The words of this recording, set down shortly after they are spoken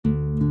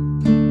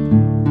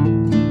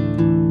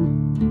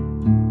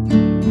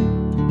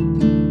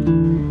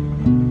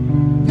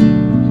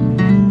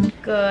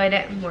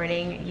Good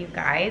morning, you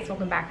guys.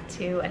 Welcome back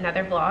to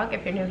another vlog.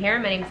 If you're new here,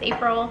 my name is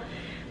April.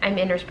 I'm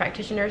a nurse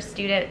practitioner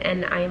student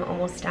and I'm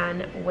almost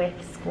done with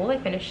school. I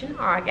finished in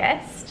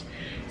August,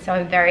 so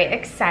I'm very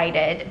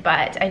excited,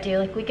 but I do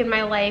like week in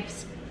my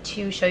life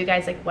to show you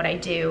guys like what I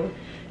do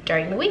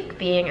during the week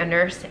being a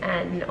nurse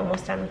and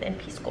almost done with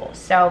NP school.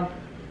 So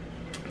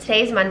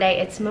today's Monday,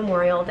 it's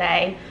Memorial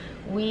Day.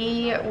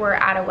 We were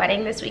at a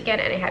wedding this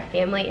weekend and I had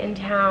family in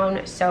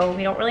town, so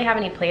we don't really have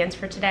any plans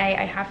for today.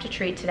 I have to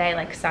treat today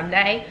like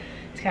Sunday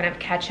to kind of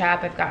catch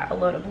up. I've got a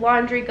load of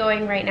laundry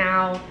going right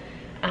now.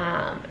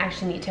 I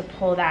actually need to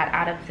pull that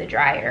out of the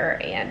dryer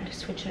and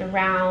switch it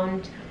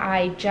around.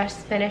 I just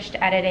finished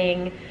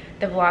editing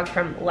the vlog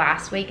from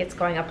last week. It's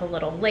going up a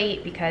little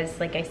late because,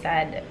 like I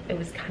said, it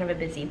was kind of a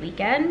busy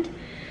weekend.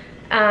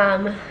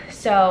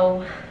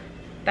 So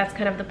that's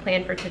kind of the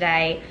plan for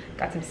today.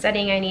 Got some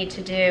studying I need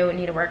to do. I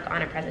need to work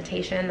on a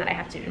presentation that I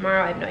have to do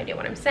tomorrow. I have no idea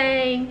what I'm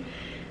saying.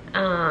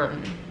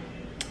 And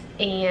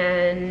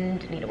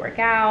need to work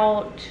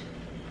out,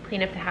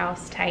 clean up the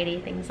house,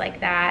 tidy, things like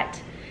that.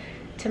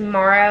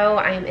 Tomorrow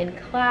I am in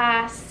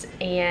class,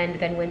 and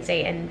then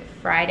Wednesday and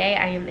Friday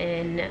I am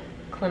in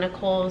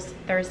clinicals.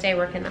 Thursday I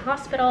work in the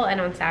hospital,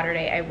 and on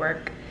Saturday I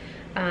work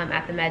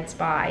at the med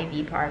spa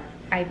IV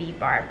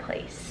bar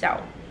place.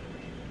 So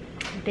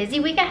busy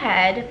week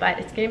ahead, but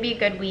it's gonna be a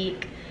good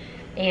week,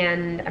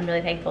 and I'm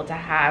really thankful to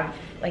have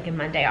like a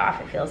Monday off.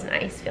 It feels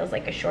nice, feels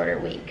like a shorter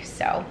week.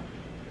 So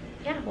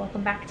yeah,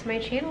 welcome back to my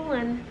channel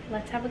and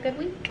let's have a good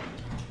week.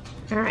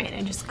 All right,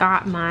 I just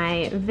got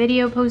my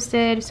video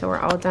posted, so we're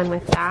all done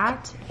with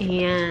that.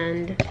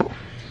 And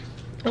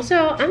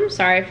also, I'm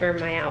sorry for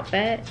my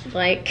outfit,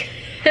 like,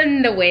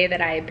 and the way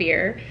that I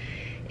appear.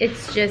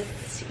 It's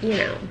just, you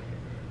know,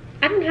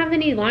 I don't have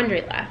any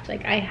laundry left.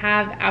 Like, I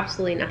have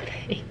absolutely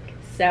nothing.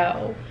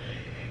 So,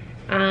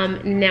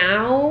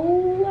 now,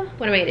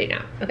 what am I gonna do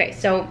now? Okay,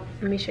 so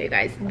let me show you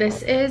guys.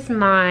 This is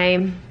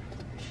my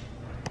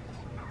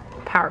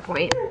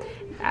PowerPoint.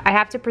 I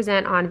have to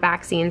present on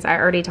vaccines. I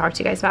already talked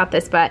to you guys about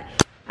this, but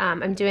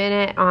I'm doing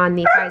it on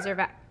the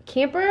Pfizer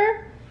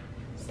Camper,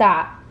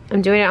 stop.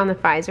 I'm doing it on the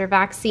Pfizer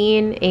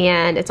vaccine,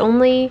 and it's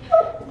only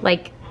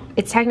like,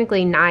 it's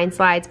technically 9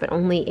 slides, but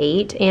only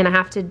 8, and I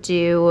have to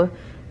do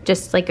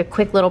just like a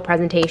quick little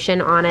presentation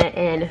on it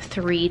in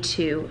 3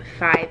 to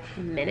 5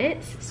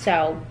 minutes.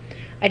 So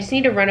I just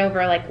need to run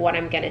over like what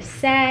I'm gonna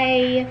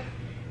say,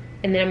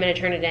 and then I'm gonna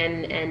turn it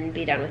in and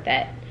be done with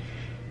it.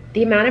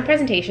 The amount of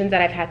presentations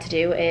that I've had to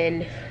do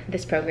in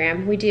this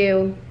program, we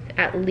do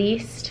at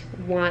least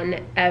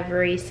one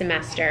every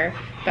semester,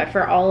 but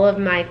for all of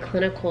my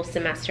clinical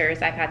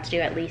semesters, I've had to do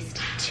at least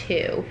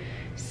 2.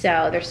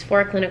 So there's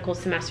 4 clinical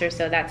semesters,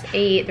 so that's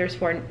 8. There's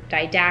 4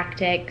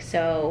 didactic,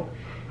 so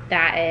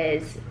that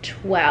is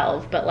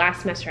 12, but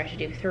last semester I had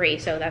to do 3,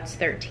 so that's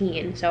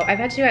 13. So I've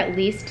had to do at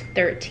least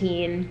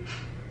 13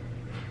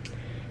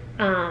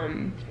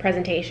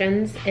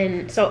 presentations,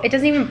 and so it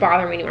doesn't even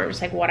bother me anymore. I'm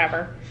just like,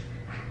 whatever.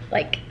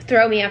 Like,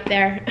 throw me up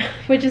there,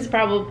 which is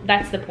probably,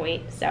 that's the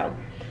point. So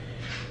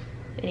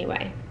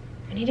anyway,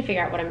 I need to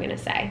figure out what I'm gonna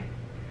say.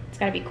 It's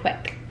gotta be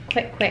quick,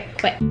 quick, quick,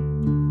 quick.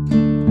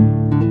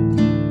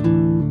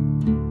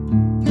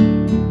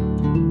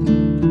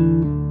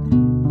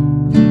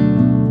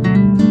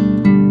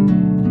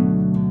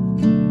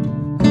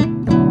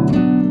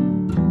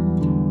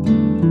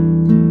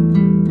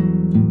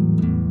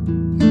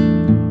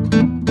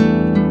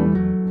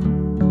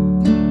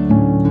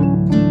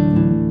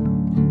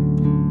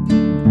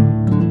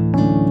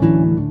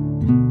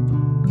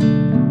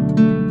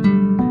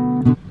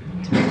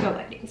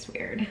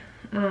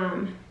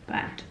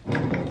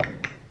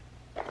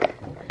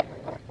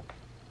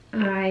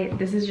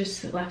 This is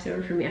just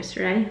leftover from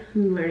yesterday.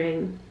 I'm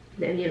learning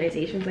the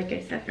immunizations, like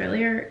I said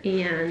earlier,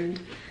 and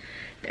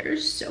they're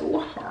so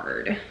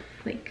hard.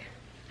 Like,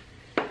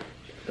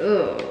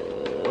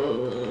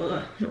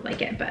 oh, I don't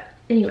like it, but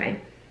anyway.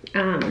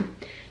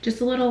 Just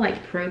a little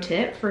like pro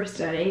tip for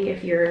studying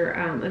if you're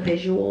a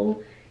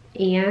visual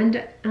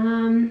and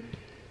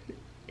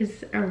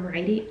is a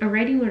writing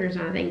learner is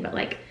not a thing, but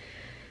like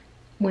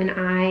when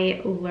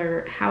I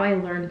learn, how I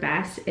learn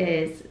best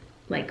is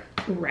like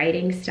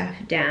writing stuff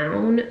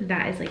down.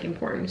 That is like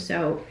important.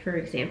 So for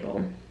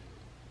example,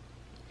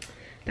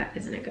 that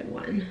isn't a good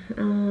one.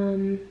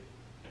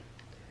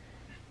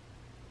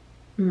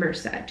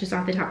 MRSA, just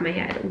off the top of my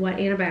head, what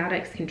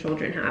antibiotics can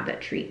children have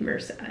that treat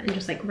MRSA? And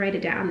just like write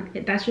it down.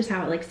 That's just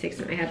how it like sticks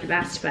in my head the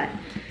best, but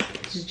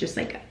this is just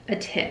like a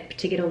tip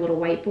to get a little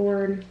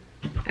whiteboard,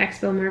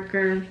 expo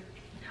marker,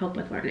 help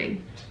with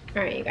learning.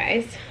 All right, you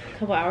guys, a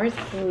couple hours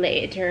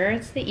later,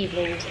 it's the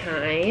evening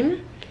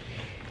time.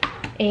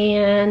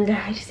 And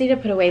I just need to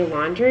put away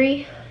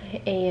laundry,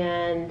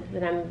 and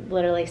then I'm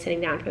literally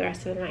sitting down for the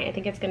rest of the night. I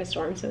think it's gonna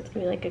storm, so it's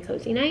gonna be like a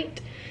cozy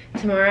night.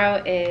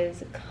 Tomorrow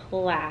is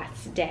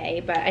class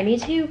day, but I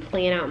need to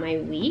plan out my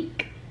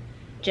week,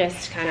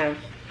 just kind of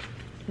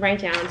write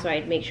down so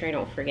I make sure I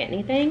don't forget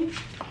anything.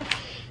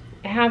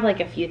 I have like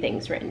a few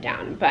things written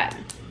down, but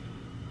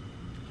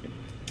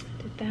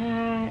did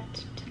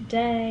that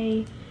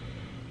today.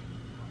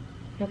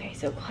 Okay,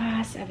 so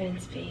class,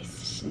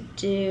 evidence-based,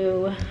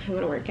 due. I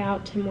want to work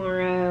out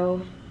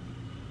tomorrow.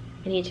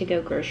 I need to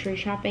go grocery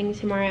shopping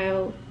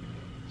tomorrow.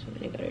 So I'm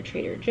gonna go to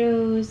Trader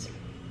Joe's.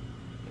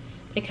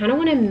 I kind of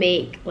want to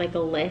make like a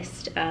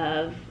list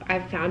of,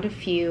 I've found a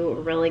few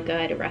really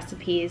good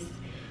recipes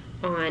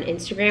on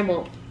Instagram.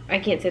 Well, I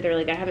can't say they're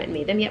really good. I haven't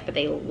made them yet, but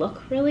they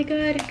look really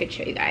good. I could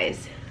show you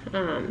guys.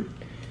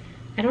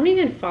 I don't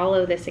even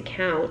follow this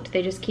account.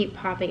 They just keep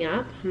popping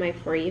up on my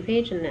For You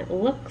page, and it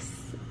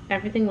looks,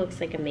 everything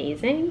looks like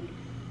amazing.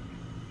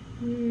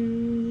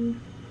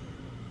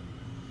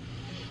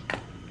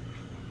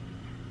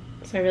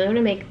 So I really want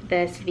to make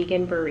this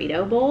vegan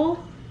burrito bowl.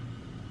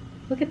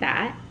 Look at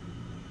that.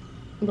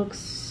 It looks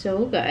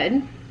so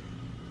good.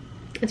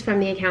 It's from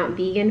the account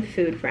Vegan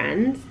Food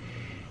Friends.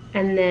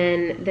 And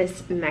then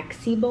this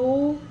Mexi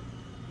bowl,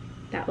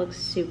 that looks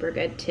super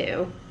good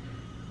too.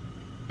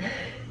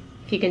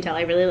 If you can tell,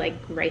 I really like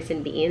rice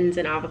and beans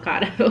and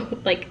avocado.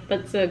 Like,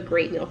 that's a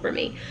great meal for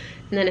me.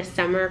 And then a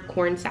summer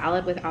corn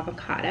salad with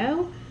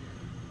avocado.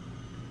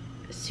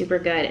 Super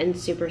good and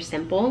super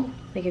simple.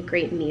 Like a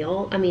great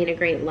meal, I mean a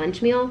great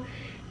lunch meal.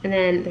 And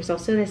then there's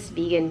also this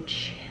vegan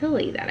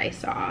chili that I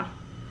saw,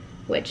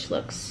 which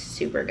looks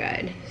super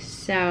good.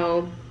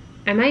 So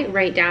I might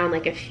write down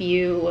like a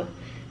few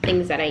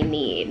things that I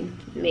need,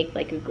 make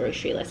like a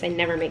grocery list. I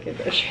never make a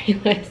grocery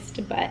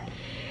list, but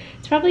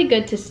it's probably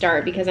good to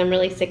start because I'm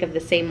really sick of the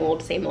same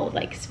old,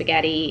 like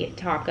spaghetti,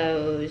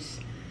 tacos,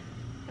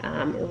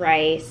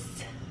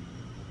 rice,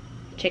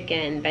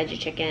 chicken, veggie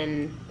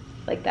chicken.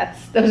 Like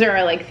those are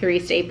our like 3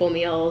 staple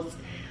meals,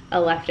 a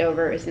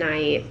leftovers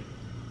night.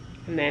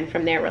 And then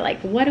from there, we're like,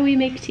 what do we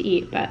make to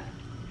eat? But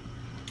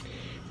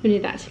I'm gonna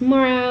do that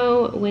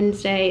tomorrow.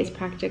 Wednesday is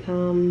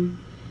practicum.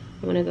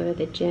 I wanna go to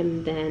the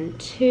gym then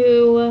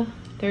too.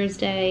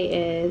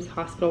 Thursday is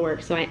hospital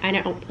work. So I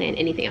don't plan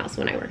anything else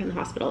when I work in the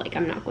hospital. Like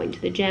I'm not going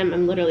to the gym.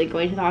 I'm literally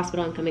going to the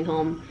hospital and coming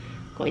home,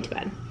 going to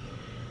bed.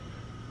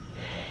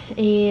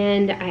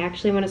 And I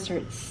actually wanna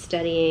start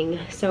studying.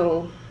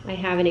 So I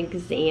have an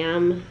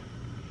exam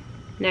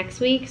next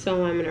week.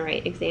 So I'm gonna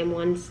write exam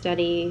 1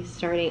 study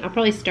starting. I'll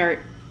probably start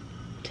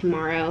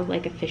tomorrow,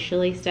 like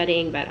officially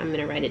studying, but I'm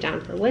gonna write it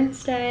down for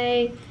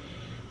Wednesday.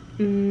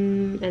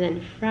 And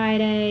then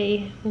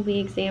Friday will be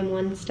exam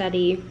 1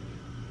 study.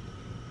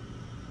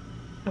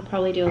 I'll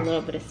probably do a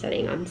little bit of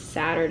studying on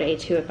Saturday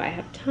too if I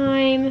have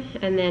time.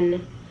 And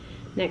then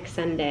next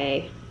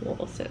Sunday will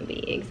also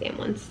be exam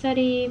 1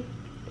 study.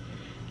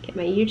 Get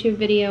my YouTube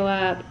video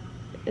up.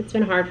 It's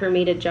been hard for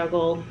me to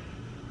juggle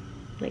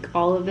like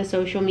all of the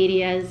social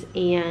medias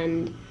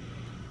and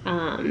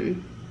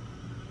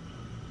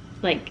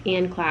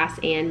and class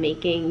and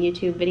making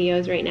YouTube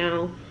videos right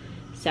now.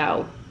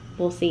 So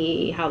we'll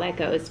see how that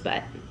goes,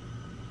 but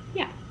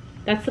yeah,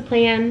 that's the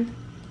plan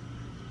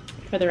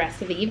for the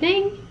rest of the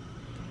evening.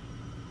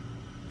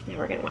 Now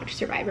we're gonna watch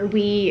Survivor.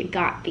 We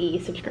got the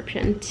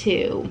subscription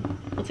to,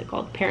 what's it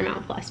called,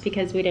 Paramount Plus,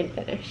 because we didn't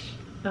finish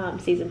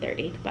season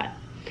 30, but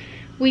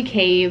we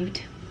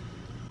caved.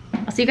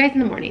 I'll see you guys in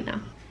the morning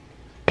though.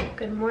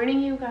 Good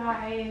morning, you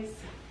guys.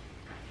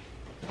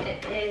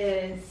 It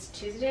is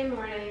Tuesday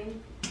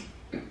morning.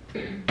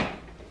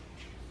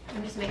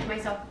 I'm just making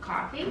myself a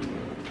coffee.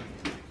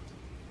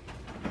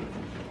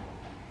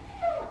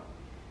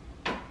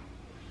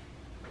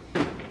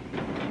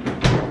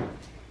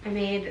 I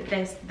made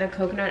the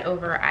coconut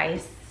over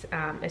ice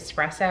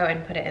espresso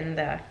and put it in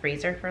the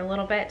freezer for a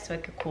little bit so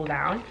it could cool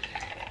down.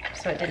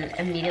 So it didn't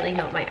immediately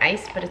melt my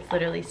ice, but it's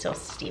literally still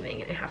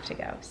steaming and I have to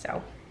go.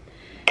 So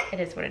it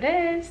is what it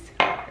is.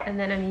 And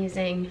then I'm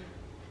using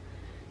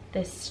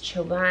this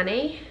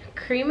Chobani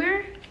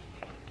creamer.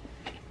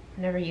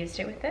 Never used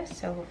it with this,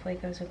 so hopefully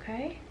it goes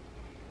okay.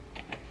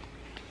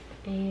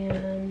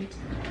 And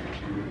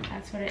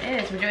that's what it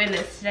is. We're doing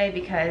this today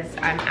because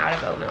I'm out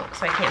of oat milk,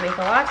 so I can't make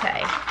a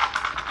latte.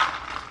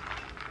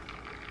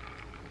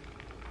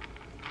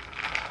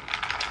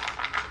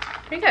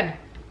 Pretty good.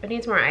 It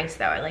needs more ice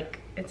though.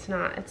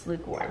 It's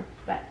lukewarm,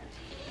 but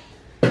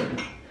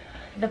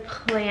the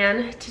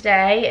plan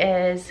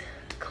today is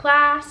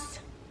class,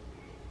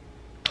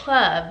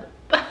 club,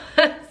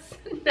 bus,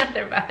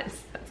 another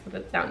bus. That's what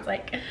it sounds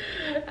like.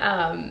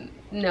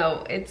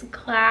 No, it's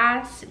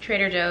class,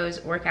 Trader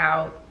Joe's,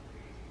 workout,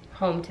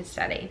 home to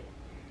study.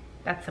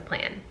 That's the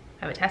plan.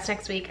 I have a test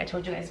next week. I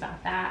told you guys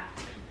about that.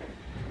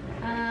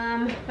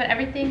 But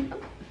everything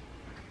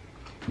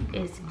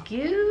is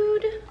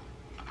good.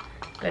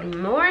 Good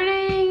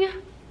morning.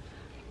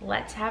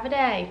 Let's have a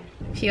day.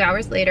 A few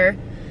hours later,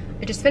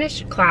 I just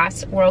finished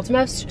class, world's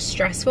most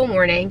stressful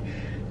morning.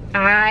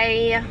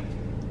 I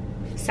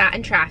sat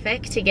in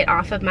traffic to get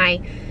off of my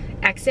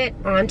exit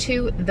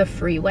onto the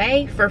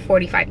freeway for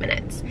 45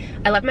 minutes.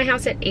 I left my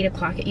house at 8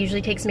 o'clock. It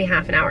usually takes me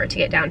half an hour to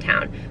get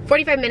downtown.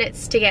 45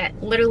 minutes to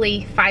get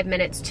literally 5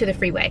 minutes to the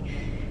freeway.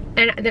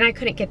 And then I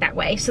couldn't get that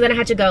way. So then I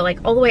had to go like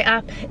all the way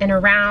up and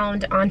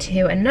around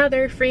onto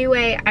another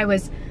freeway. I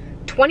was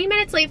 20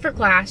 minutes late for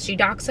class. She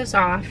docks us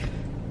off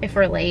if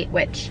we're late,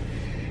 which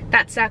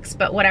that sucks,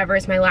 but whatever.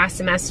 It's my last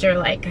semester.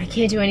 Like, I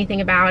can't do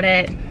anything about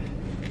it.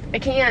 I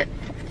can't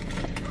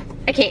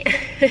I can't.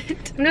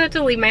 I'm gonna have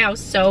to leave my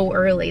house so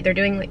early. They're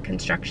doing like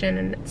construction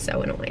and it's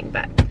so annoying,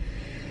 but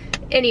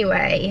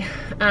anyway,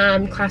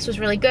 class was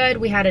really good.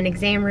 We had an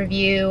exam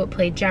review,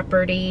 played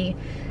Jeopardy,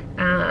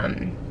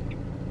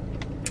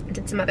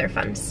 did some other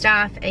fun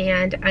stuff,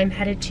 and I'm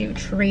headed to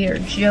Trader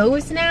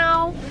Joe's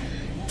now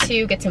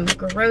to get some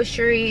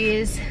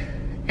groceries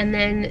and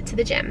then to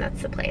the gym.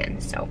 That's the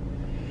plan. So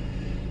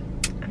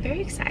I'm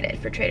very excited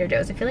for Trader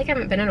Joe's. I feel like I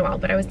haven't been in a while,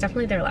 but I was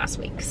definitely there last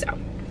week. So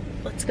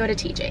let's go to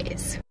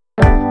TJ's.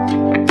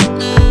 I'm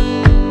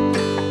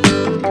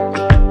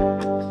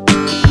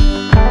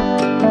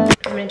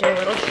gonna do a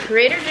little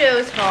Trader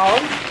Joe's haul.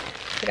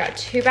 I got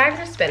 2 bags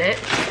of spinach,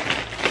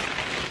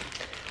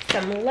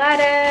 some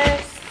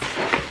lettuce.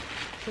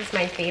 This is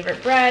my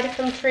favorite bread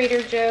from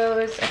Trader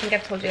Joe's. I think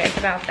I've told you guys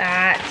about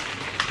that.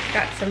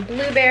 Got some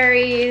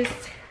blueberries,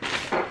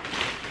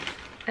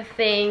 a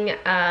thing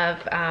of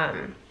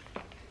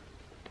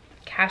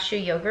cashew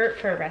yogurt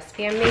for a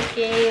recipe I'm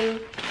making.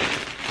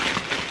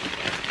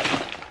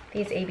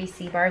 These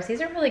ABC bars,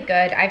 these are really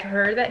good. I've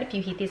heard that if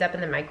you heat these up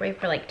in the microwave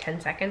for like 10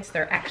 seconds,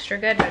 they're extra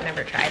good, but I've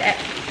never tried it.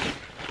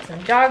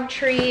 Some dog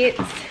treats.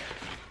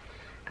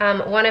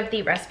 One of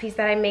the recipes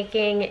that I'm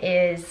making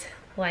is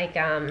like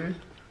an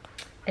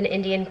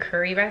Indian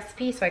curry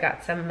recipe, so I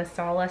got some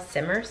masala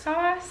simmer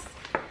sauce.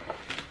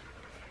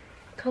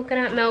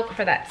 Coconut milk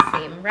for that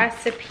same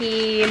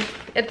recipe.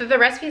 The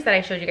recipes that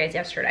I showed you guys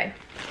yesterday.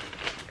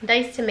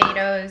 Diced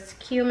tomatoes,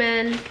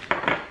 cumin,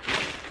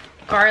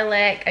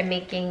 garlic. I'm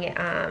making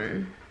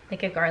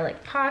like a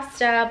garlic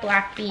pasta,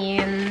 black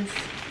beans,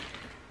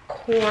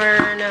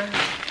 corn.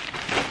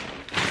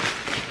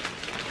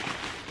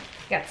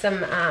 Got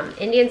some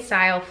Indian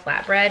style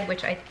flatbread,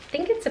 which I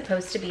think it's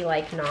supposed to be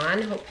like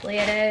naan. Hopefully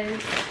it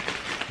is.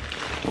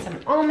 Some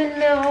almond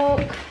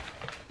milk,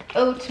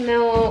 oat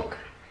milk.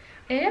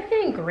 I ended up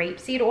getting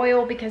grapeseed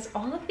oil because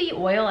all of the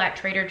oil at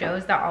Trader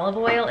Joe's, the olive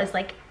oil, is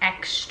like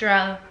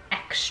extra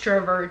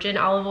virgin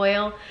olive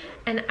oil.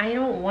 And I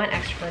don't want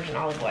extra virgin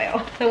olive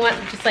oil. I want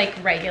just like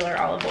regular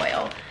olive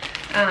oil.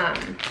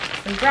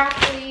 Some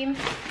broccoli.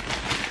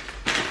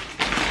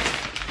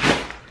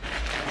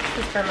 This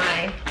is for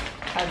my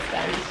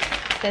husband.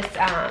 This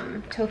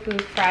tofu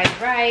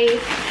fried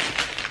rice,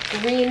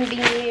 green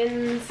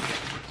beans,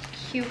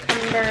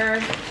 cucumber.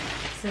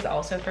 This is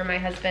also for my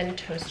husband,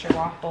 toaster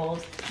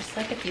waffles, just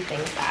like a few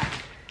things that,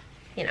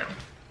 you know,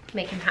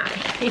 make him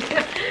happy.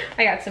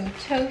 I got some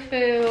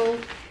tofu,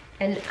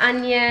 an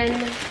onion,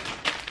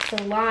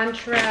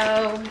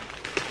 cilantro,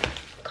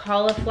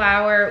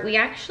 cauliflower. We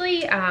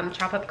actually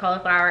chop up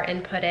cauliflower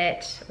and put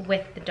it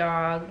with the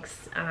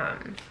dog's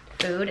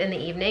food in the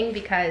evening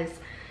because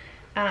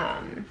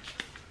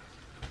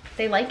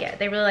they like it.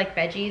 They really like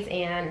veggies,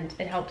 and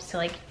it helps to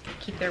like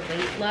keep their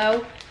weight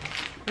low.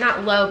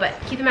 Not low, but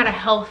keep them at a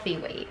healthy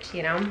weight,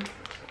 you know.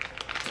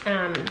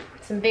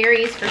 Some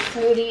berries for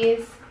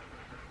smoothies,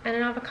 and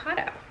an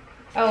avocado.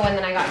 Oh, and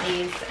then I got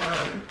these,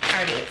 I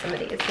already ate some of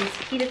these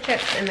pita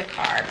chips in the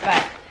car.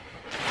 But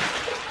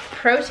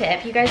pro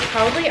tip, you guys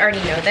probably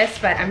already know this,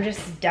 but I'm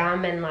just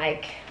dumb and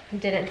like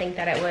didn't think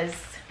that it was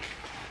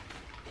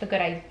a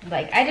good idea.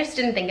 Like, I just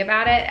didn't think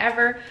about it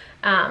ever.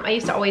 I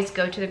used to always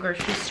go to the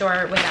grocery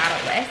store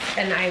without a list,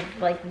 and I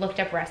like looked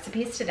up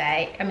recipes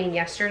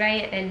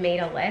yesterday and made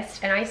a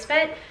list, and I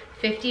spent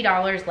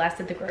 $50 less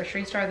at the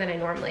grocery store than I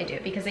normally do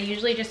because I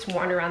usually just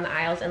wander around the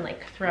aisles and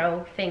like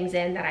throw things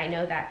in that I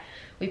know that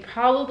we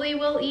probably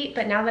will eat.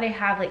 But now that I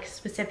have like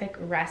specific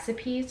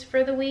recipes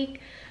for the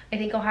week, I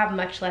think I'll have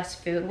much less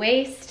food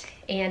waste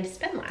and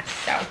spend less.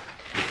 So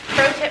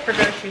pro tip for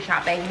grocery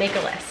shopping, make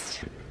a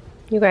list.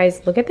 You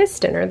guys, look at this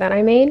dinner that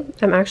I made.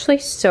 I'm actually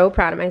so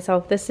proud of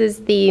myself. This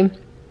is the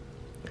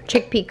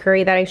chickpea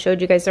curry that I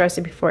showed you guys the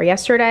recipe for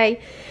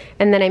yesterday.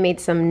 And then I made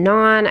some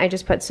naan. I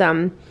just put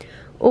some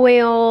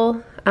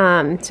oil,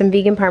 some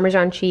vegan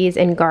Parmesan cheese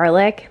and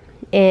garlic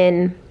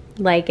in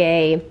like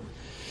a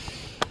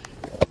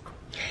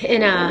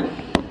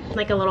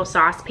little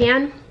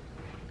saucepan.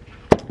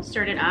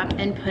 Stirred it up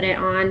and put it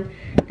on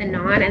the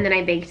naan, and then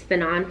I baked the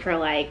naan for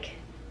like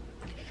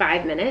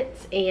 5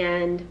 minutes,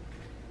 and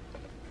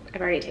I've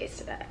already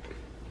tasted it,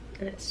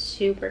 and it's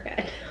super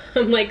good.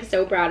 I'm like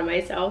so proud of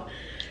myself.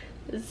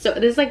 So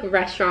this is like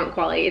restaurant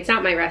quality. It's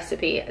not my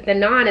recipe. The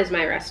naan is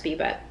my recipe,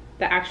 but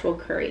the actual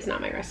curry is not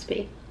my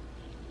recipe.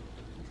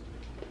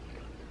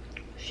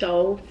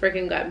 So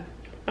freaking good.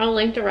 I'll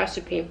link the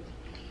recipe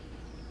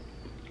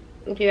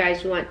if you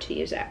guys want to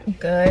use it.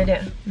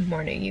 Good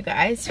morning, you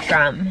guys,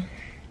 from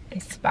a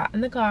spot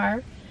in the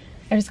car.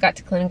 I just got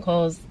to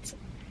Clinical's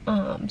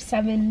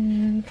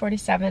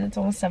 7:47. It's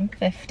almost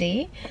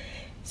 7:50.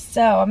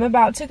 So I'm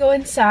about to go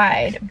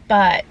inside,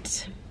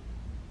 but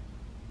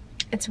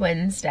it's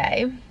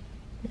Wednesday. I'm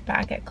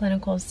back at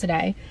Clinical's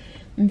today.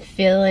 I'm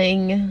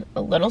feeling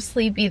a little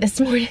sleepy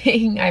this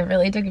morning. I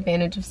really took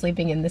advantage of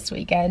sleeping in this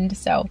weekend,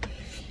 so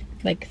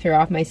like threw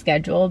off my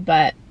schedule,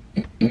 but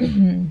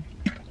it's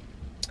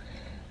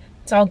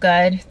all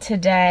good.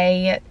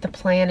 Today, the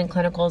plan in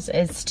Clinical's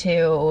is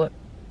to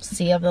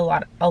see a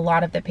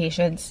lot of the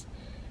patients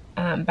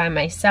by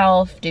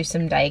myself, do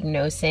some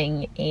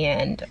diagnosing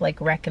and like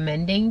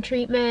recommending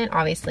treatment.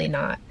 Obviously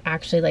not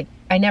actually, like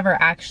I never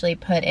actually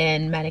put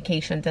in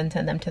medications and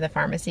send them to the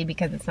pharmacy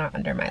because it's not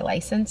under my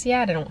license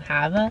yet. I don't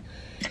have a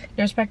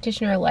nurse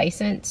practitioner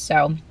license,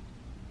 so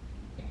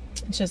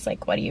it's just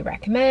like, what do you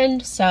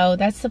recommend? So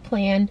that's the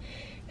plan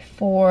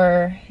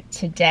for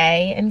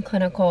today in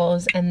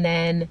clinicals. And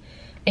then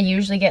I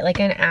usually get like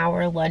an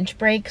hour lunch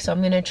break, so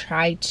I'm gonna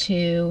try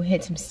to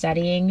hit some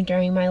studying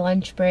during my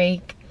lunch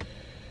break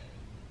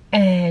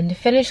and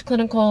finish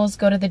clinicals,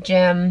 go to the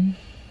gym,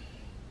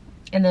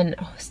 and then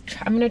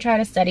I'm gonna try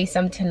to study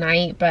some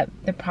tonight. But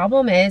the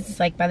problem is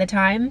like by the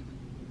time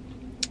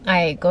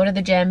I go to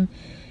the gym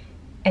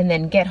and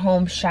then get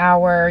home,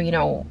 shower, you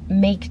know,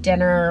 make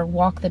dinner,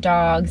 walk the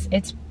dogs,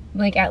 it's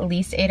like at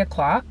least 8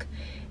 o'clock,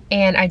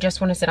 and I just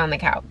want to sit on the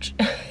couch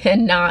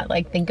and not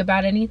like think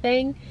about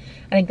anything.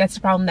 I think that's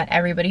the problem that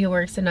everybody who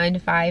works a 9 to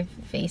 5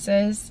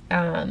 faces.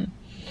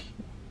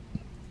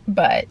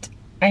 But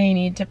I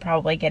need to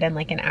probably get in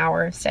like an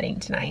hour of studying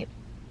tonight.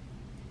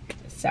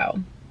 So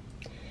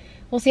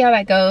we'll see how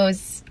that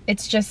goes.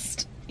 It's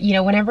just, you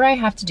know, whenever I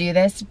have to do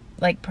this,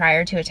 like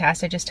prior to a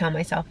test, I just tell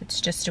myself it's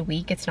just a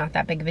week. It's not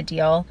that big of a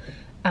deal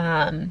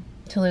to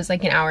lose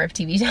like an hour of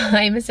TV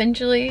time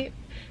essentially.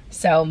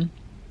 So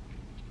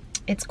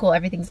it's cool.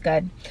 Everything's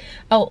good.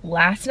 Oh,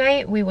 last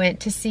night we went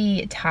to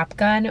see Top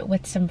Gun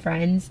with some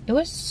friends. It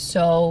was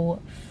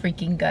so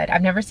freaking good.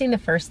 I've never seen the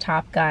first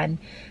Top Gun.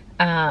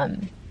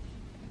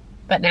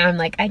 But now I'm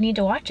like, I need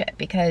to watch it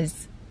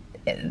because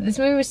this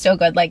movie was so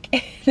good.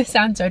 Like, this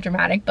sounds so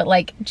dramatic, but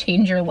like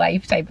change your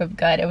life type of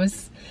good. It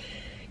was,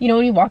 you know,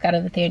 when you walk out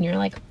of the theater and you're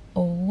like,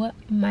 oh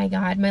my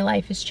God, my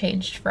life has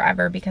changed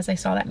forever because I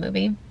saw that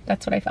movie.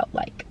 That's what I felt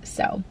like.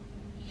 So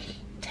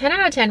 10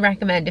 out of 10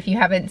 recommend. If you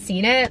haven't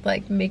seen it,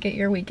 like make it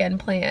your weekend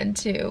plan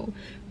to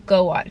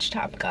go watch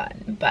Top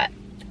Gun. But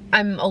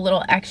I'm a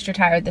little extra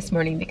tired this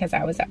morning because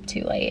I was up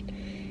too late.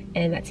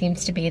 And that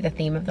seems to be the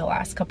theme of the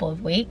last couple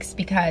of weeks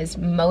because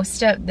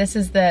this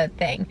is the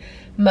thing,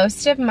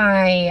 most of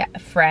my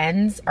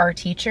friends are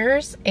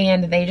teachers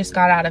and they just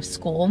got out of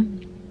school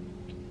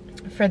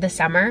for the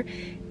summer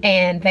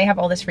and they have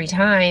all this free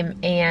time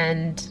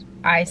and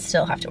I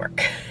still have to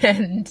work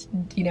and,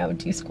 you know,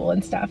 do school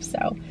and stuff.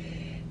 So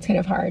it's kind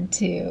of hard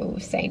to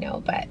say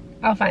no, but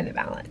I'll find the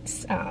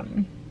balance.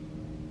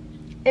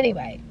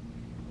 Anyway,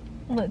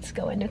 let's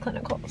go into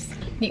clinicals.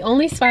 The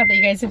only spot that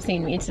you guys have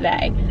seen me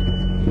today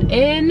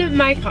in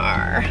my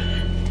car.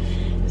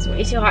 It's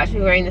way too hot to be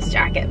wearing this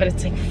jacket, but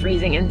it's like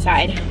freezing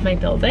inside my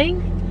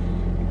building.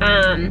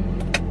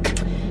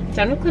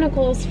 Done with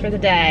clinicals for the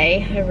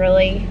day. A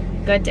really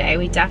good day.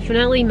 We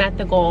definitely met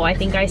the goal. I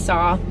think I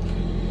saw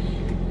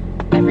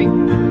every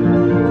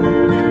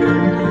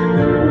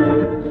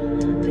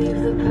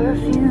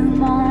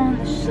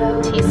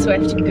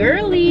T-Swift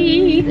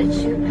girly. That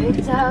you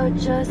picked out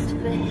just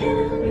for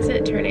him. Why is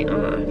it turning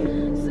off?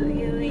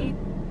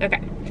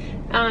 Okay.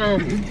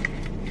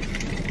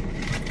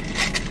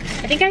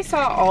 I think I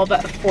saw all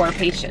but 4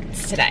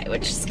 patients today,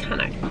 which is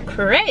kind of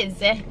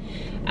crazy.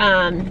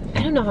 I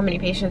don't know how many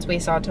patients we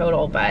saw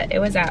total, but it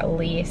was at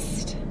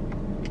least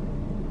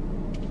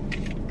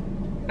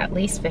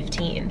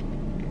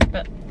 15.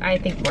 But I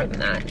think more than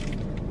that.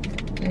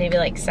 Maybe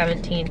like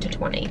 17 to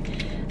 20.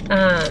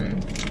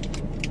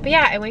 But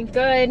yeah, it went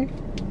good.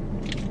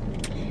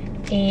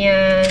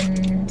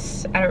 And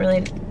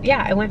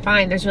it went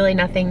fine. There's really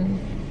nothing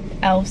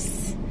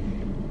else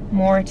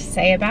more to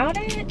say about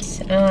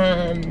it.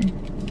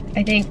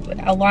 I think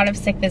a lot of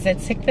sick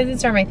visits. Sick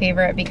visits are my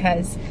favorite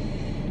because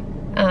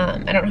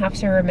I don't have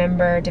to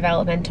remember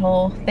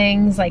developmental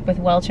things. Like with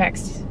well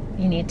checks,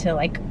 you need to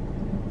like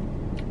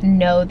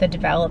know the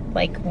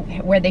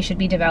where they should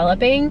be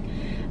developing,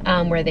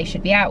 where they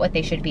should be at, what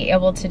they should be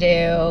able to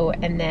do,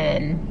 and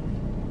then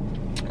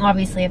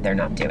obviously if they're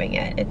not doing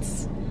it,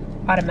 it's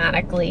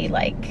automatically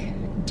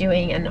like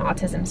doing an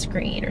autism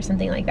screen or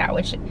something like that,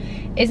 which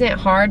isn't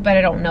hard, but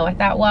I don't know it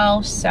that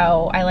well.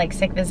 So I like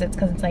sick visits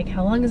because it's like,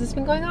 how long has this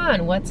been going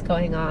on? What's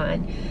going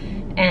on?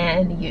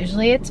 And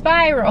usually it's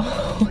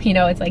viral. You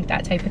know, it's like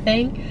that type of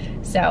thing.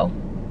 So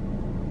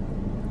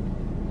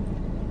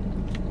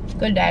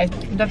good day.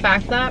 The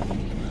fact that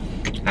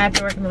I have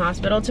to work in the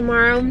hospital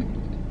tomorrow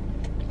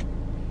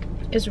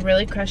is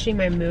really crushing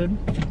my mood.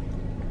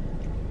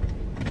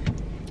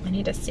 I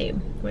need to see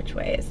which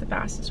way is the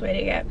fastest way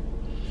to get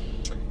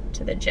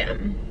to the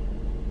gym.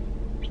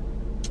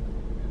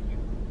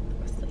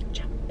 What's the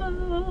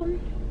chapel?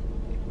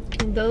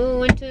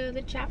 Going to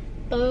the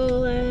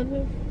chapel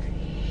and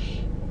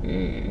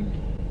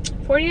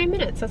 49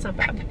 minutes, that's not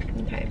bad.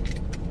 Okay.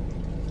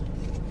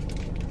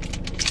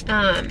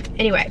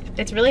 Anyway,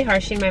 it's really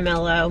harshing my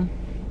mellow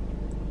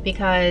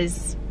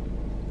because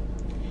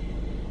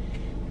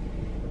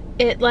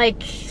it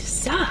like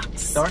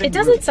sucks. It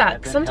doesn't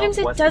suck. Sometimes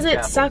it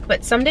doesn't suck,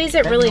 but some days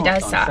it really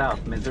does suck.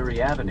 South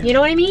Missouri Avenue. You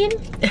know what I mean?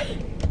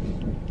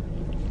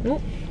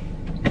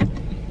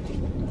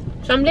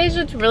 Some days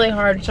it's really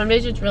hard. Some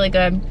days it's really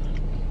good.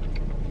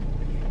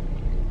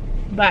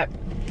 But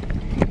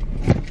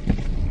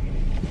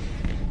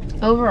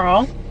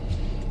overall,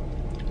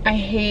 I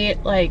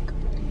hate, like,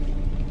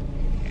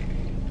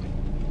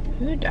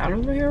 is it down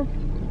over here?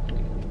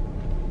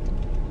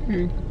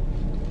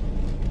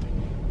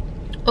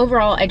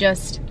 Overall, I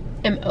just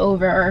am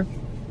over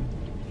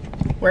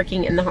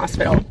working in the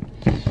hospital.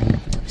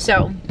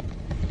 So,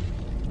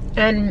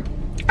 and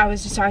I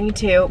was just talking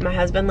to my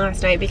husband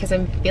last night because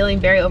I'm feeling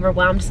very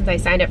overwhelmed since I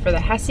signed up for the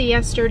HESI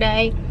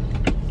yesterday.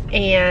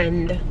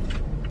 And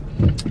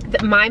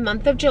my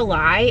month of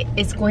July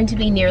is going to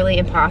be nearly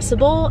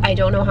impossible. I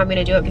don't know how I'm going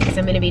to do it because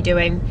I'm going to be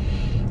doing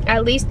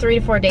at least 3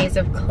 to 4 days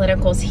of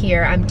clinicals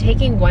here. I'm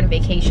taking 1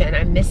 vacation.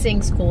 I'm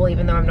missing school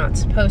even though I'm not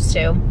supposed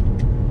to.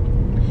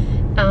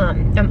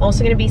 I'm also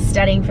going to be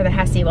studying for the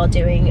HESI while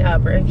doing a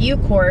review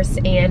course,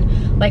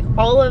 and like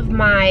all of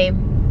my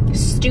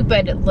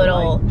stupid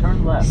little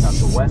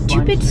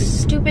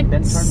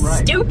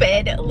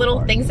stupid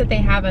little things that they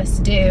have us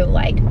do,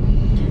 like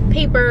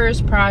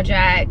papers,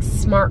 projects,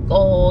 SMART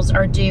goals,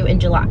 are due in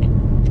July.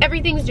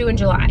 Everything's due in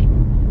July.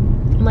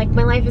 I'm like,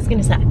 my life is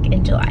gonna suck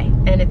in July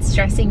and it's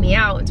stressing me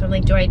out. And so I'm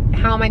like,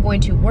 how am I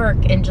going to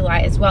work in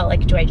July as well?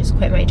 Like, do I just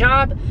quit my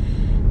job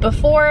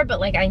before, but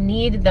like I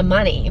need the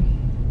money?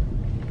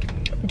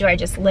 Do I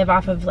just live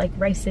off of like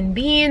rice and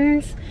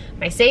beans,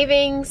 my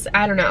savings?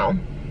 I don't know.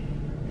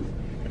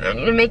 I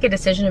need to make a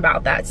decision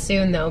about that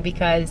soon though,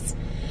 because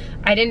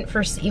I didn't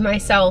foresee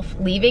myself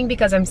leaving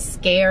because I'm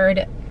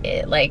scared.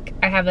 Like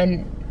I have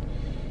a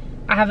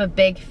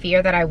big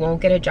fear that I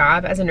won't get a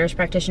job as a nurse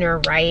practitioner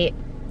right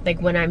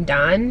like when I'm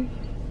done.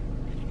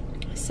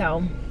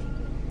 So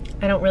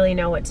I don't really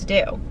know what to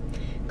do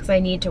because I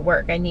need to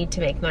work. I need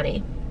to make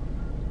money.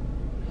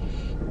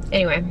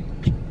 Anyway,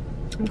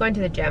 I'm going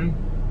to the gym.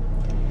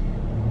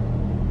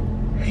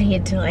 I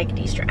need to like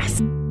de-stress.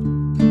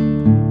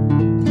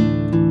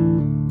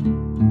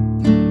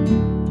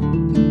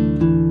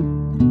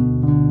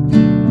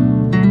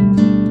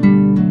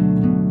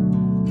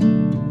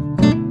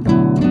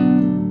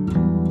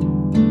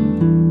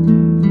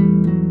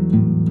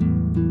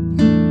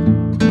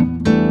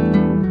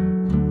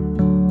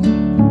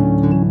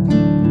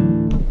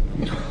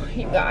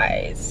 You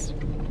guys,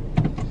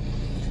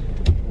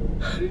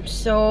 I'm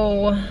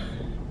so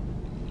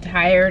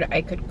tired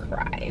I could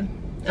cry.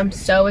 I'm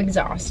so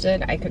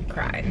exhausted, I could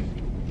cry.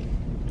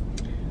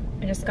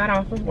 I just got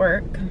off of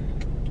work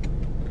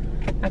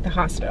at the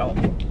hospital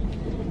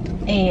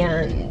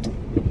and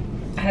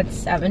I had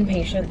 7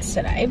 patients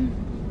today.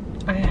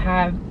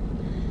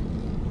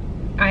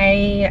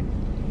 I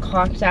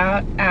clocked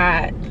out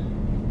at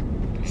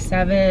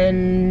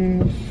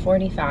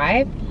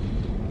 7:45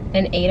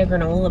 and ate a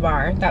granola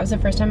bar. That was the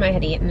first time I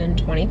had eaten in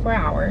 24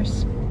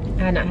 hours.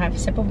 I had not had a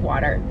sip of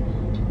water.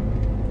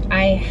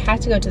 I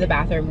had to go to the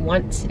bathroom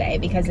once today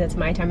because it's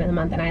my time of the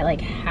month and I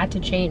like had to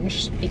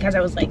change because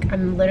I was like,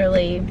 I'm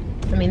literally,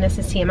 I mean this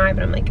is TMI,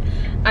 but I'm like,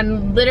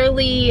 I'm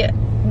literally,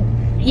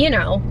 you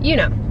know.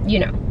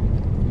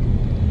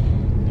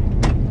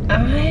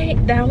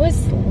 That was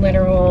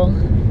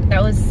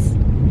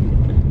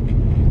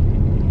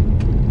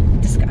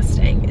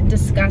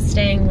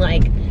disgusting.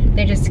 Like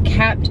they just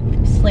kept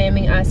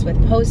slamming us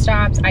with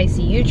post-ops,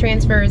 ICU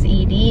transfers,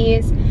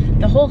 EDs.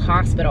 The whole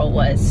hospital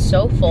was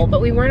so full,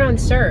 but we weren't on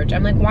surge.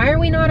 I'm like, why are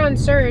we not on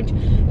surge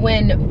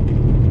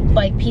when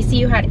like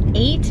PCU had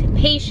 8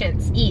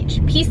 patients each?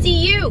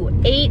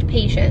 PCU, 8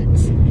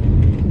 patients.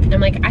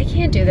 I'm like, I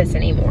can't do this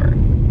anymore.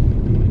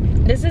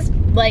 This is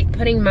like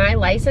putting my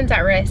license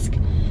at risk.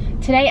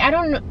 Today,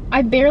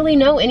 I barely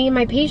know any of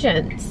my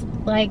patients.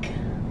 Like,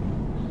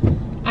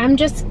 I'm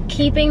just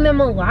keeping them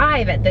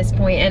alive at this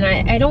point, and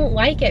I don't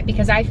like it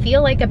because I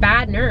feel like a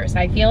bad nurse.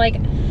 I feel like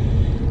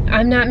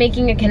I'm not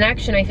making a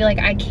connection. I feel like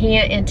I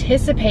can't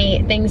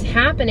anticipate things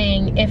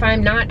happening if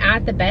I'm not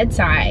at the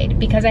bedside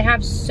because I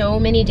have so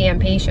many damn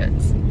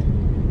patients.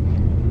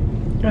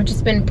 I've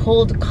just been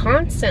pulled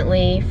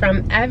constantly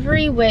from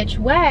every which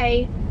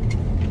way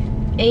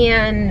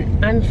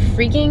and I'm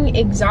freaking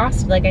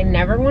exhausted. Like I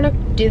never want to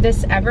do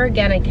this ever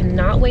again. I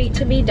cannot wait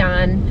to be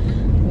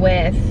done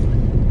with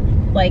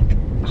like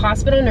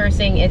hospital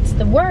nursing. It's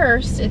the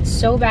worst. It's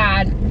so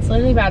bad. It's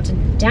literally about to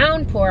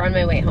downpour on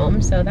my way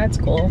home, so that's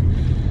cool.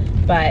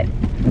 But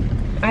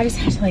I just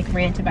had to like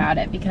rant about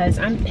it because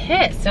I'm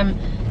pissed. I'm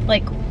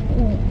like,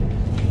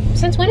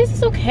 since when is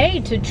this okay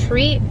to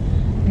treat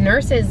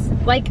nurses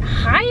like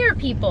hire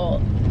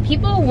people?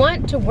 People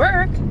want to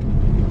work.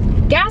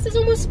 Gas is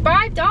almost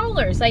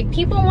 $5. Like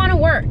people want to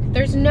work.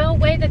 There's no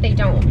way that they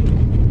don't.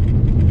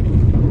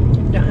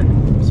 I'm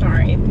done.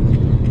 Sorry.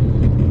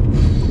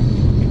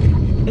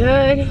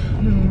 Good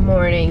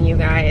morning, you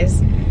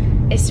guys.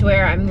 I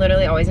swear I'm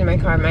literally always in my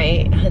car.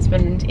 My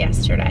husband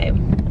yesterday,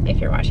 if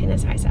you're watching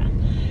this, hi Seth,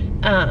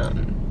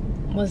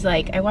 was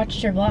like, I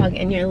watched your vlog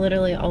and you're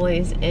literally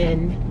always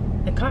in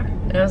the car.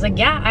 And I was like,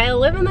 yeah, I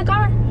live in the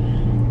car.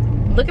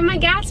 Look at my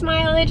gas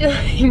mileage.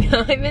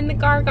 I'm in the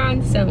car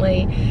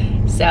constantly.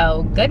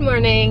 So good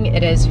morning.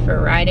 It is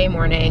Friday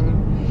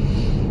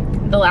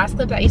morning. The last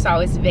clip that you saw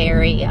was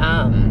very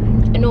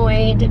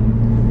annoyed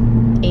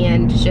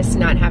and just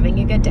not having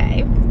a good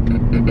day.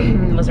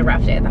 It was a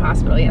rough day at the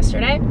hospital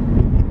yesterday.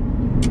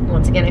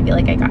 Once again, I feel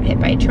like I got hit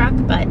by a truck,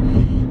 but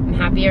I'm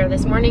happier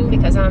this morning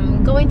because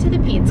I'm going to the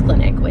peds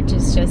clinic, which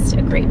is just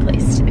a great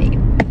place to be.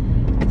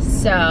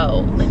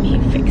 So let me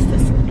fix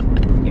this a little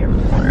bit here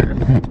more.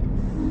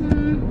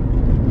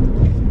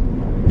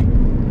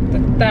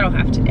 That'll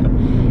have to do.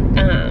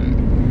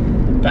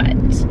 But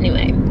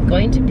anyway,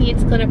 going to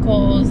peds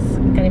clinicals,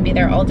 gonna be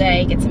there all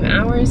day, get some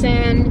hours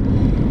in.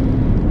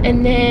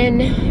 And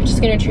then I'm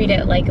just gonna treat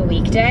it like a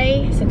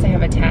weekday since I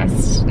have a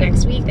test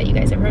next week that you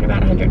guys have heard about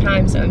 100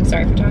 times, so I'm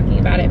sorry for talking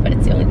about it, but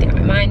it's the only thing on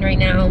my mind right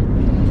now.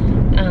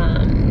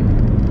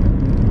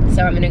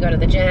 So I'm gonna go to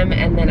the gym,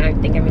 and then I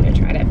think I'm gonna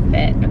try to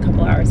fit a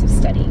couple hours of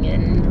studying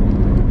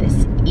in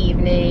this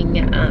evening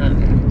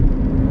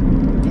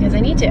because I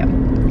need to.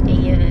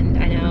 And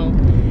I know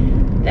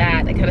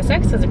that it kind of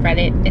sucks because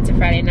it's a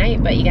Friday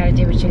night, but you gotta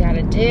do what you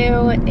gotta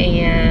do,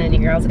 and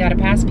your girl's gotta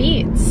pass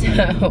peds,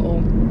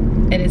 so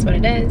it is what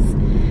it is.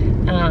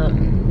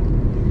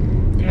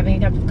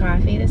 Having a cup of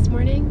coffee this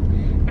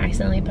morning, I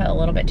accidentally put a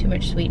little bit too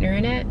much sweetener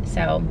in it,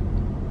 so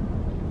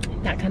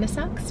that kind of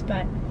sucks,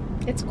 but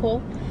it's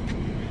cool.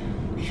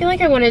 I feel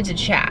like I wanted to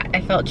chat. I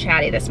felt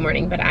chatty this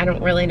morning, but I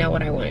don't really know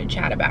what I want to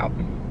chat about.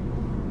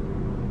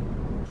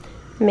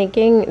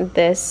 Making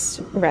this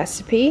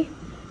recipe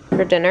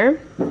for dinner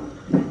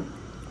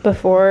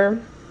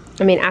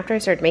after I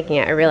started making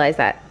it, I realized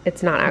that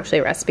it's not actually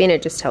a recipe and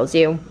it just tells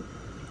you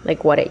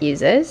like what it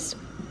uses.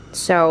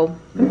 So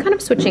I'm kind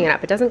of switching it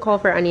up. It doesn't call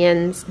for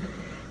onions,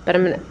 but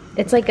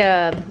it's like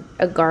a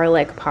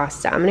garlic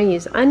pasta. I'm gonna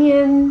use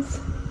onions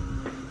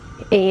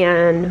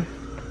and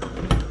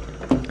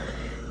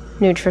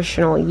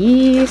nutritional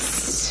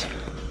yeast.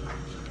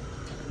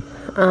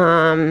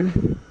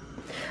 I'm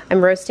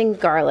roasting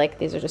garlic.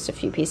 These are just a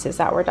few pieces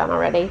that were done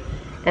already.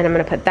 And I'm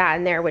gonna put that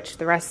in there, which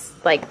the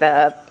rest, like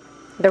the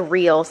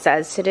reel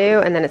says to do,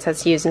 and then it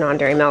says to use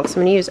non-dairy milk. So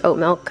I'm gonna use oat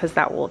milk because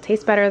that will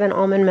taste better than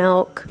almond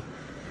milk.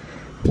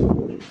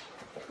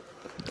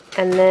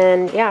 And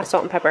then, yeah,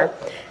 salt and pepper.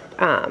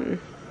 And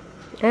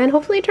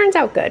hopefully it turns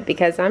out good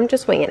because I'm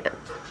just winging it.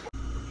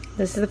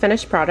 This is the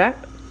finished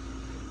product.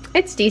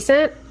 It's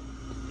decent.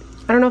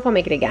 I don't know if I'll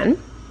make it again,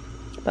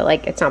 but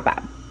like, it's not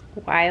bad.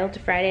 Wild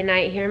Friday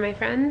night here, my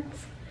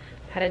friends.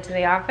 Headed to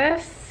the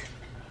office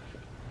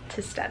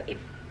to study.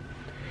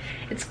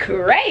 It's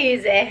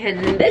crazy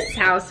in this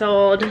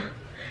household.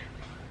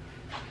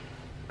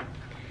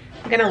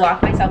 I'm gonna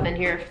lock myself in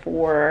here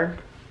for,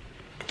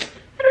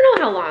 I don't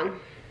know how long.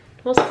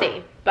 We'll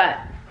see, but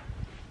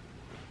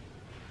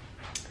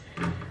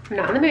I'm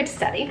not in the mood to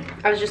study.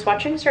 I was just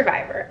watching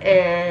Survivor,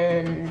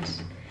 and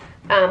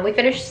we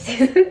finished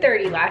season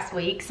 30 last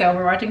week, so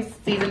we're watching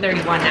season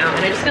 31 now,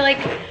 and I just feel like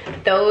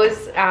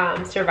those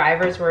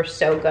Survivors were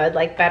so good,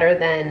 like better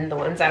than the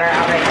ones that are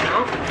out right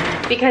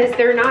now, because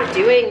they're not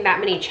doing that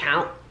many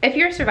challenges. If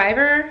you're a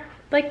Survivor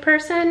like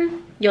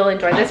person, you'll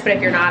enjoy this, but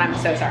if you're not, I'm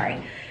so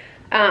sorry.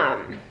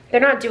 They're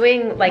not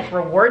doing like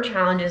reward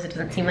challenges, it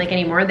doesn't seem like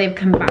anymore. They've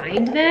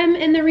combined them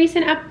in the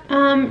recent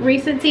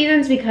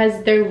seasons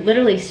because they're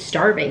literally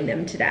starving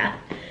them to death.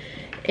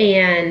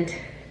 And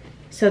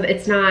so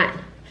it's not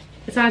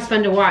as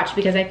fun to watch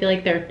because I feel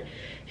like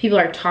people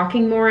are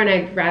talking more, and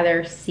I'd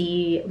rather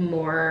see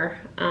more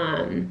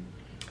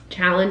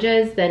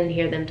challenges than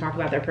hear them talk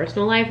about their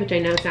personal life, which I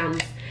know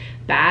sounds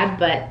bad,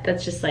 but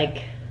that's just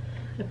like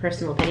a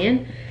personal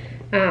opinion.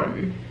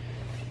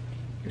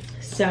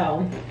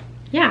 So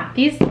yeah,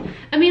 this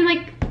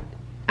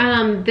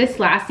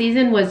last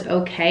season was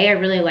okay. I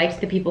really liked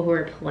the people who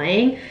were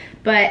playing,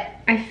 but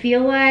I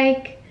feel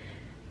like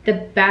the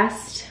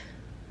best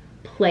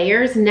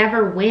players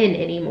never win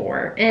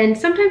anymore. And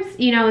sometimes,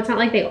 you know, it's not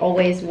like they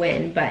always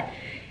win, but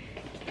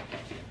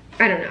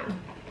I don't know.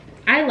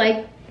 I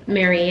like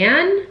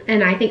Marianne,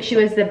 and I think she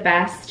was the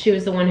best. She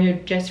was the one who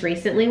just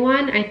recently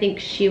won. I think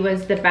she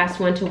was the best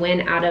one to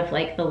win out of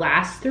like the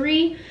last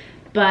three,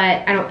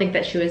 but I don't think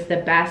that she was the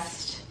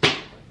best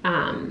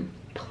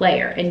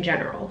player in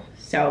general.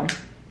 So,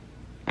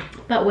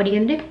 but what are you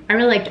gonna do? I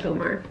really liked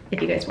Omar.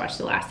 If you guys watched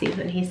the last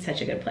season, he's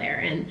such a good player,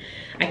 and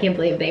I can't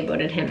believe they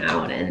voted him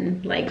out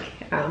and like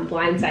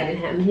blindsided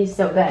him. He's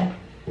so good.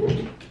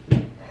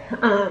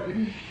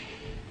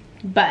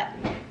 But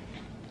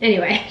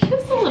anyway,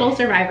 just a little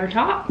Survivor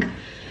talk.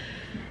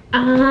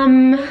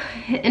 In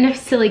a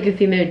silly,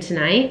 goofy mood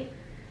tonight,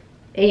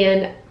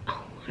 and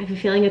I have a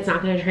feeling it's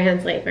not going to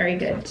translate very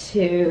good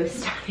to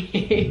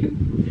studying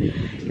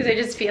because I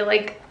just feel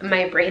like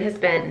my brain has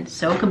been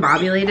so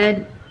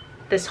combobulated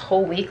this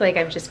whole week. Like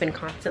I've just been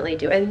constantly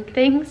doing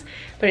things,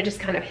 but it just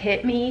kind of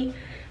hit me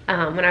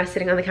when I was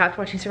sitting on the couch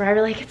watching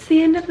Survivor, like it's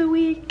the end of the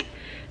week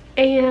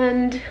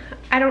and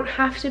I don't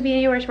have to be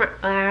anywhere tomorrow.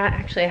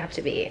 Actually I have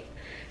to be.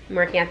 I'm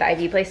working at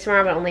the IV place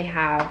tomorrow, but only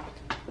have,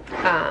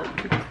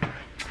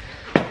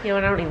 you know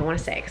what, I don't even want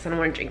to say because I don't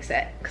want to jinx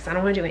it because I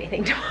don't want to do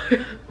anything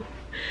tomorrow.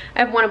 I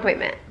have one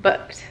appointment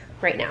booked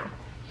right now,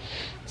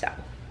 so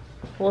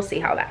we'll see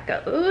how that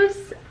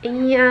goes.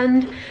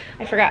 And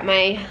I forgot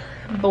my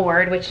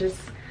board, which is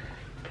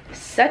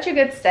such a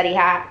good study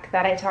hack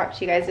that I talked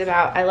to you guys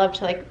about. I love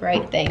to like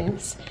write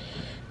things.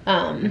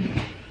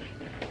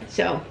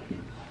 So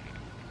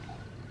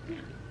yeah.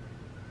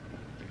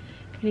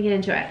 I'm gonna get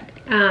into it.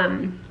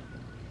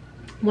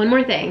 One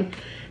more thing,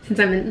 since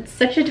I'm in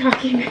such a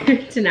talking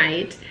mood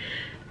tonight.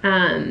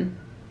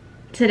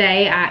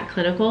 Today at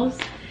clinicals,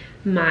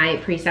 my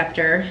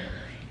preceptor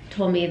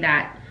told me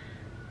that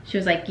she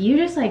was like, you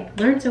just like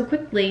learn so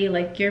quickly,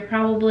 like you're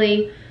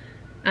probably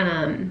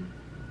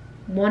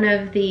one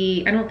of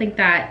the, I don't think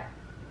that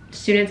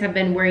students have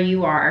been where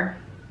you are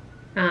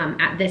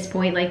at this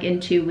point, like in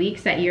 2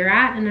 weeks that you're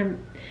at. And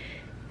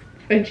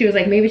she was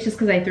like, maybe it's just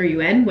because I threw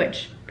you in,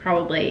 which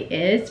probably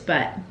is,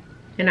 but,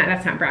 and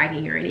that's not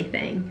bragging or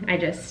anything.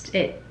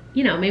 It,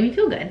 you know, made me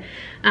feel good.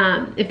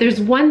 If there's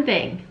one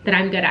thing that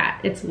I'm good at,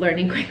 it's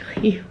learning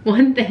quickly.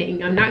 One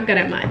thing. I'm not good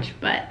at much,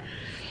 but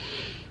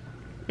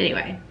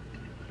anyway.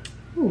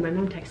 Ooh, my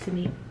mom texted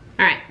me.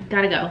 All right,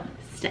 gotta go.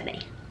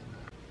 Steady.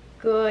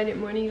 Good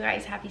morning, you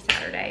guys. Happy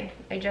Saturday.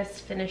 I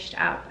just finished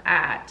up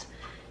at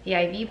the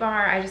IV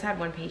bar. I just had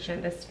one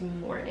patient this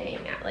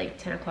morning at like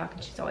 10 o'clock,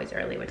 and she's always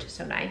early, which is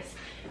so nice.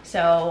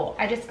 So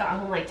I just got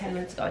home like 10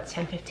 minutes ago. It's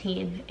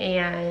 10:15,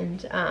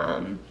 and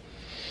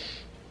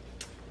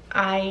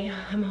I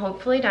am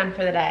hopefully done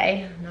for the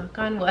day, knock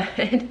on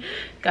wood,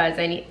 because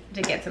I need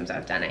to get some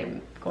stuff done.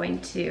 I'm going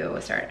to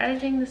start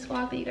editing this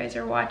vlog that you guys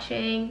are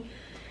watching.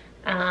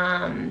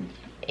 And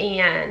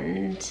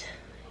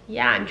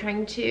yeah, I'm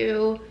trying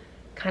to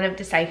kind of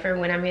decipher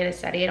when I'm gonna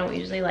study. I don't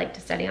usually like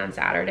to study on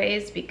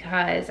Saturdays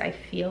because I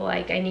feel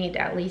like I need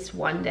at least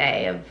one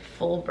day of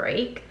full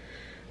break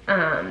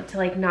to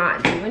like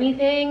not do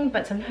anything,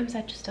 but sometimes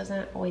that just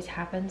doesn't always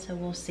happen, so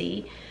we'll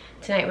see.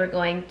 Tonight we're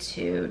going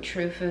to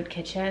True Food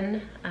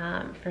Kitchen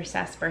for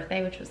Seth's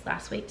birthday, which was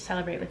last week, to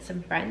celebrate with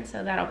some friends,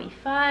 so that'll be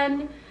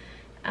fun.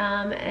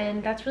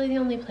 And that's really the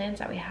only plans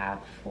that we have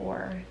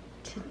for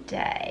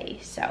today.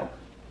 So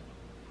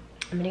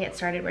I'm gonna get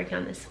started working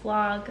on this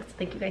vlog. So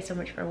thank you guys so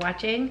much for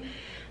watching.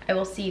 I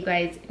will see you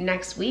guys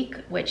next week,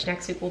 which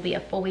next week will be a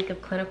full week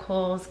of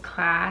clinicals,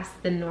 class,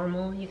 the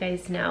normal, you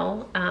guys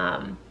know.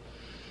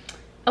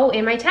 Oh,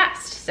 and my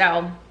test,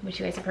 so, which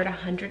you guys have heard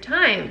 100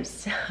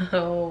 times.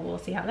 So we'll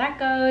see how that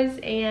goes,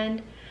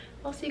 and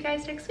I'll see you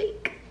guys next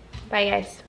week. Bye, guys.